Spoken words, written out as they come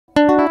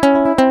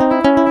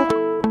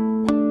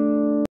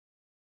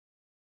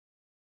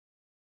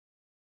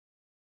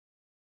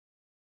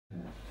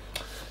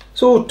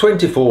So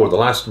 24, the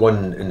last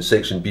one in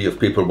section B of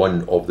paper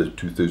 1 of the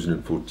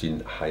 2014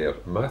 Higher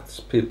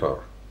Maths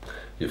paper.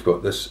 You've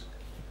got this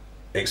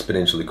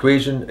exponential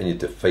equation and you have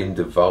to find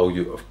the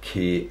value of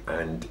k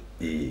and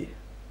a.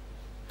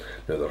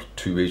 Now there are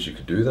two ways you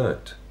could do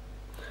that.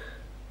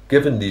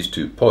 Given these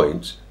 2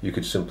 points, you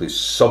could simply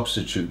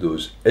substitute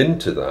those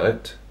into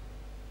that,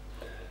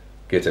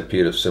 get a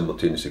pair of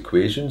simultaneous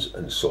equations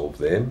and solve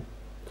them.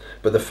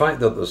 But the fact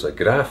that there's a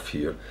graph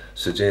here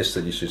suggests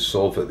that you should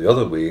solve it the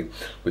other way,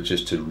 which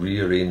is to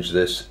rearrange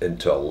this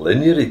into a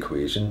linear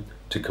equation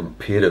to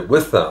compare it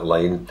with that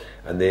line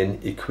and then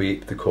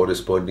equate the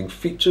corresponding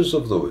features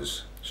of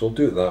those. So I'll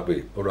do it that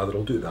way, or rather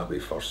I'll do it that way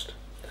first.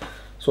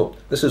 So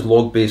this is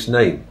log base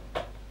 9.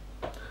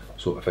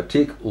 So if I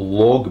take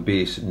log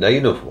base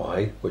 9 of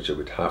y, which I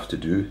would have to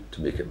do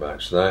to make it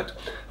match that,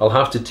 I'll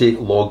have to take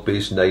log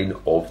base 9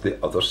 of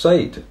the other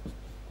side.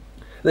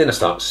 And then I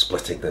start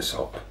splitting this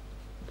up.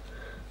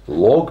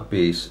 Log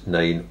base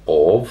 9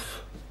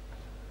 of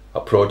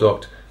a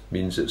product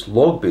means it's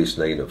log base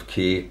 9 of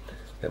k.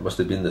 It must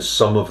have been the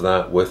sum of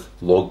that with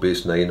log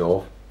base 9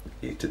 of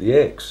a to the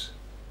x.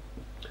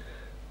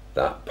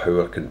 That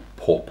power can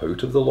pop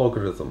out of the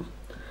logarithm.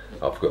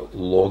 I've got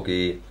log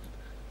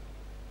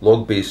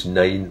base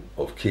 9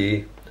 of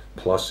k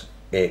plus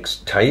x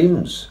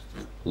times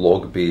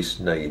log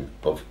base 9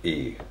 of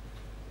a.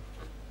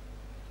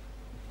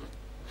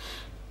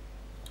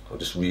 I'll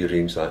just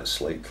rearrange that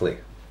slightly.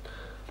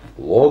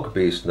 Log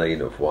base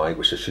 9 of y,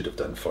 which I should have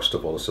done first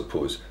of all, I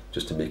suppose,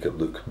 just to make it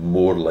look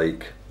more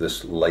like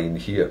this line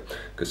here.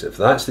 Because if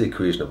that's the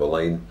equation of a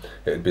line,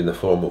 it would be in the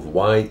form of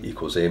y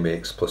equals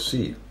mx plus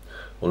c.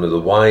 Only the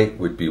y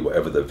would be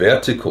whatever the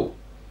vertical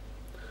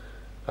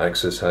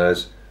axis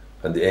has,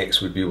 and the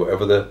x would be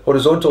whatever the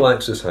horizontal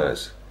axis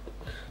has.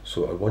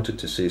 So I wanted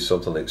to say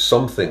something like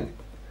something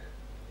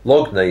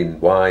log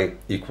 9y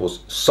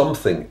equals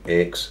something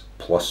x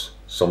plus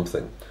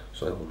something.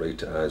 So I will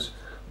write it as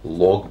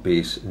log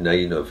base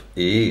 9 of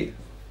a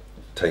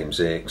times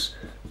x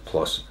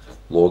plus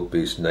log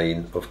base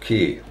 9 of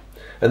k.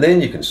 And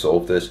then you can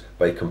solve this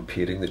by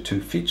comparing the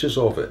 2 features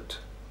of it.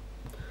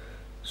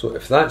 So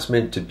if that's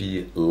meant to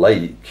be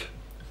like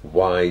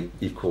y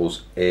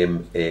equals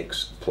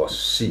mx plus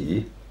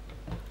c,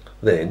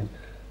 then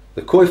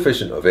the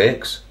coefficient of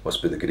x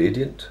must be the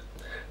gradient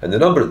and the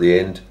number at the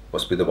end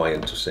must be the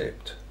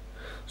y-intercept.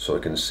 So I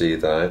can say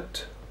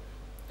that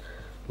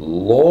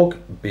log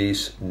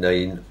base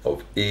 9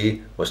 of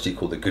a must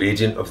equal the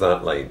gradient of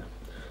that line.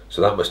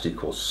 So that must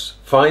equal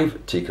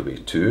 5 take away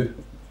 2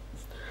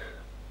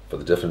 for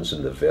the difference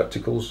in the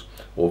verticals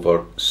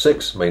over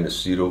 6 minus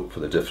 0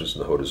 for the difference in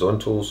the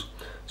horizontals.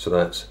 So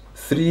that's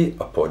 3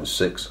 upon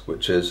 6,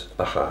 which is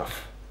a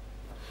half.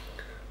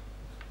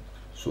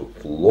 So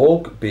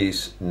log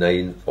base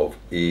 9 of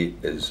a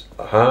is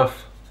a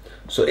half.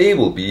 So a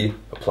will be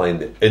applying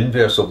the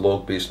inverse of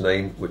log base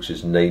 9, which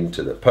is 9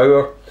 to the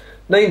power.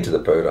 9 to the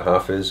power a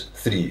half is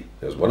 3.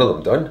 There's one of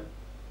them done.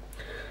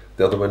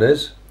 The other one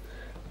is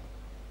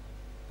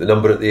the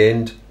number at the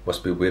end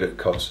must be where it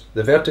cuts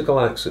the vertical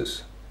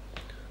axis.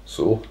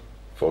 So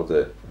for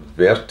the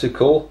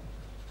vertical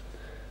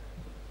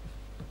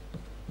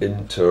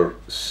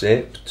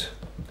intercept,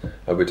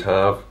 I would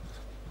have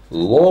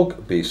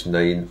log base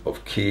 9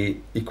 of k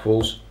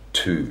equals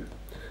 2,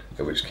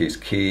 in which case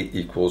k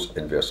equals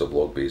inverse of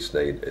log base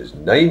 9 is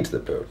 9 to the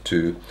power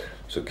 2,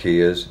 so k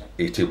is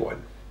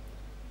 81.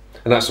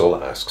 And that's all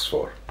it asks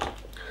for.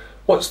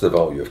 What's the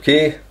value of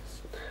k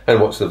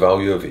and what's the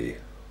value of a?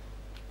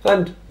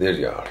 And there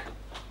you are.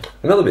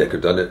 Another way I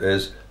could have done it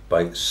is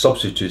by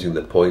substituting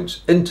the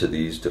points into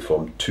these to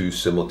form 2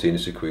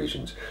 simultaneous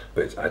equations,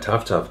 but I'd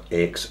have to have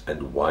x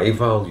and y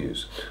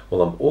values.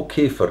 Well, I'm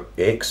okay for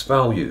x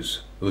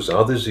values. Those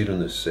are the 0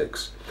 and the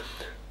 6,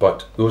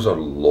 but those are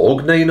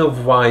log 9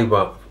 of y,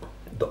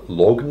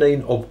 log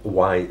 9 of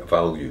y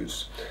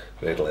values.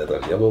 Red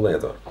leather, yellow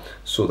leather.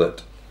 So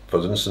that, for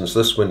instance,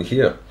 this one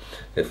here,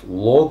 if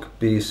log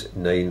base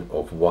 9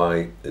 of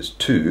y is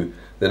 2,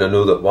 then I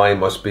know that y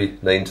must be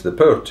 9 to the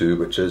power 2,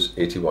 which is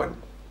 81.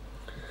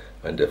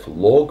 And if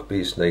log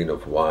base 9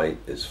 of y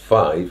is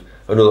 5,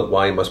 I know that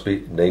y must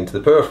be 9 to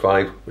the power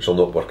 5, which will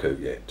not work out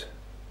yet.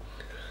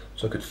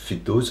 So I could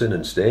feed those in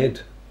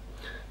instead.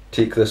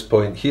 Take this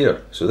point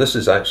here. So this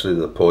is actually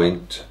the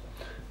point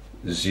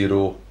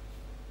 0,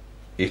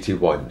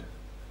 81.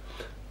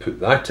 Put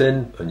that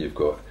in and you've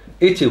got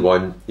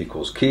 81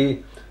 equals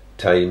k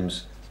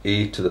times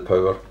a to the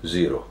power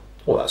 0.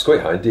 Well, that's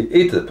quite handy.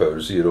 A to the power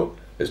 0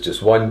 is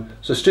just 1,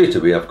 so straight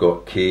away I've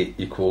got k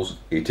equals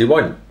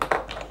 81.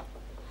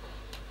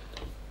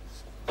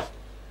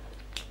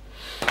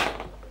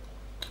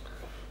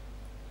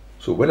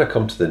 So when I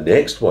come to the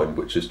next one,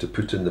 which is to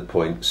put in the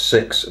point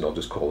 6, and I'll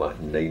just call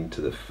that 9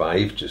 to the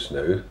 5 just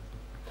now,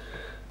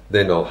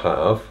 then I'll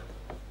have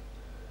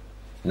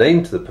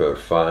 9 to the power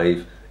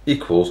 5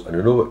 equals, and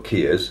I know what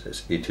k is,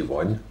 it's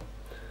 81,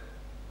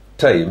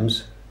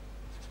 times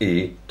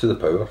a to the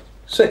power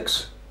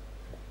 6.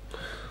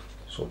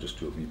 So I'll just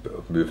do a wee bit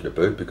of moving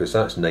about because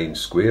that's 9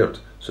 squared.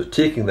 So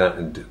taking that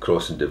and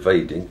across and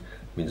dividing,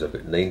 means I've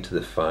got 9 to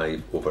the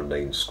 5 over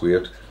 9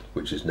 squared,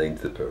 which is 9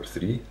 to the power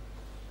 3.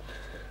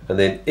 And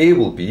then A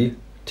will be,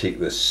 take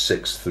the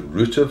 6th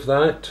root of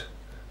that,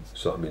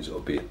 so that means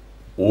it'll be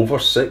over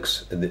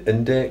 6 in the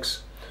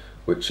index,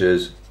 which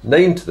is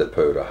 9 to the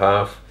power a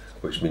half,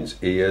 which means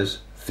A is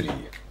 3.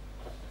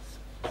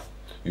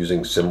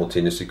 Using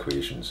simultaneous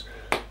equations.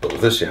 But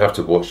with this you have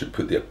to watch it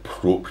put the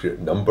appropriate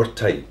number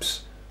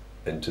types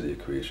into the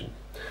equation.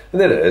 And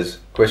there it is,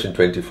 question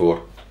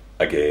 24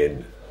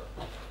 again.